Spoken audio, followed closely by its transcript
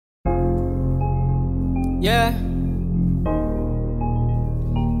Yeah.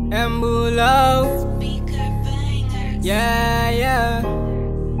 Embulo. Yeah, yeah.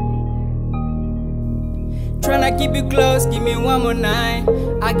 Tryna keep you close, give me one more night.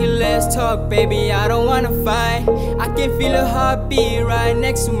 I can less talk, baby, I don't wanna fight. I can feel a heartbeat right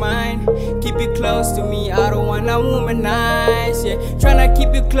next to mine. Keep you close to me, I don't wanna womanize. Yeah, tryna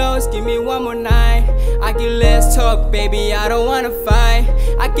keep you close, give me one more night. I can less talk, baby, I don't wanna fight.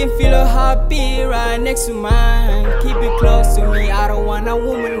 I can feel a heartbeat right next to mine. Keep you close to me, I don't wanna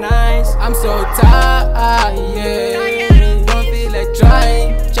womanize. I'm so tired, yeah. Don't feel like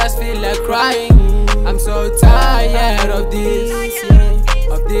trying, just feel like crying. I'm so tired of this,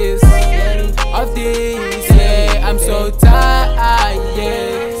 yeah, of this, yeah, of this, yeah. I'm so tired,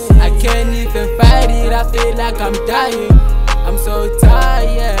 yeah. I can't even fight it, I feel like I'm dying. I'm so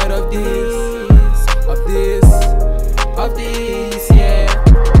tired of this, of this, of this, yeah.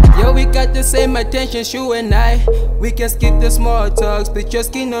 Yo, we got the same attention, you and I. We can skip the small talks, put your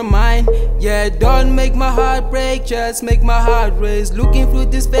skin on mine. Yeah, don't make my heart break, just make my heart race. Looking through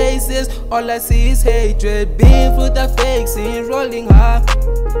these faces, all I see is hatred. Being through the fake scene, rolling hard.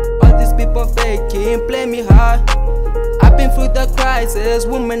 All these people faking, play me hard. I've been through the crisis,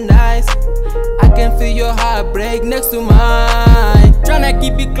 womanized. I can feel your heart break next to mine. Tryna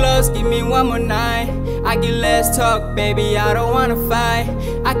keep you close, give me one more night. I can less talk, baby, I don't wanna fight.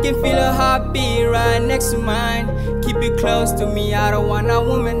 I can feel a heartbeat right next to mine. Keep you close to me, I don't wanna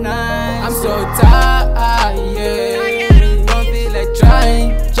womanize. I'm so tired, yeah. Don't feel like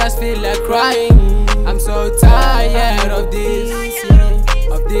trying, just feel like crying. I'm so tired of this,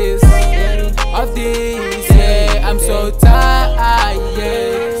 yeah, of this, yeah, of this, yeah. I'm so tired,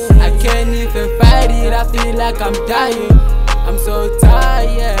 yeah. I can't even fight it, I feel like I'm dying. I'm so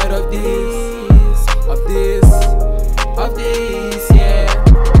tired of this, of this, of this, yeah.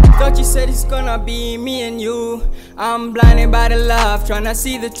 Thought you said it's gonna be me and you. I'm blinded by the love, tryna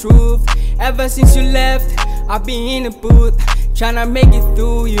see the truth. Ever since you left, I've been in the booth, tryna make it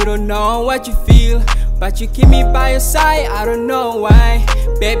through. You don't know what you feel, but you keep me by your side, I don't know why.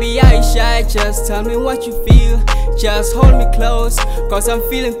 Baby, I ain't shy, just tell me what you feel. Just hold me close, cause I'm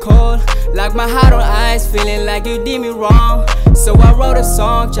feeling cold. Like my heart on ice, feeling like you did me wrong. So I wrote a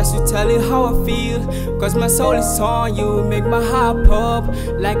song just to tell you how I feel. Cause my soul is on you, make my heart pop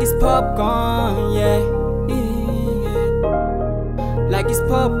like it's popcorn, yeah, yeah. Like it's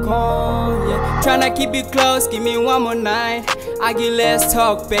popcorn, yeah. Tryna keep you close, give me one more night. I get less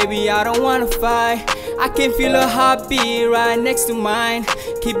talk, baby, I don't wanna fight. I can feel a heartbeat right next to mine.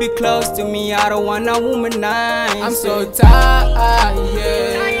 Keep you close to me, I don't wanna womanize. I'm so tired,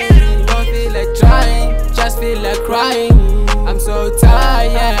 yeah. Don't feel like trying, just feel like crying. I'm so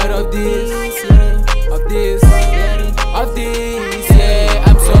tired of this, yeah, of this, yeah, of this, yeah.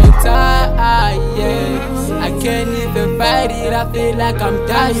 I'm so tired, yeah. I can't even fight it, I feel like I'm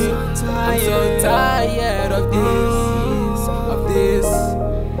dying. I'm so tired of this, of this,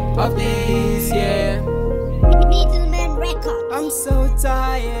 of this, yeah. Middleman Production. I'm so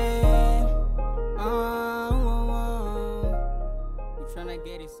tired. We're tryna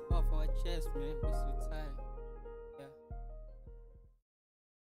get it off our chest, man. We're so tired.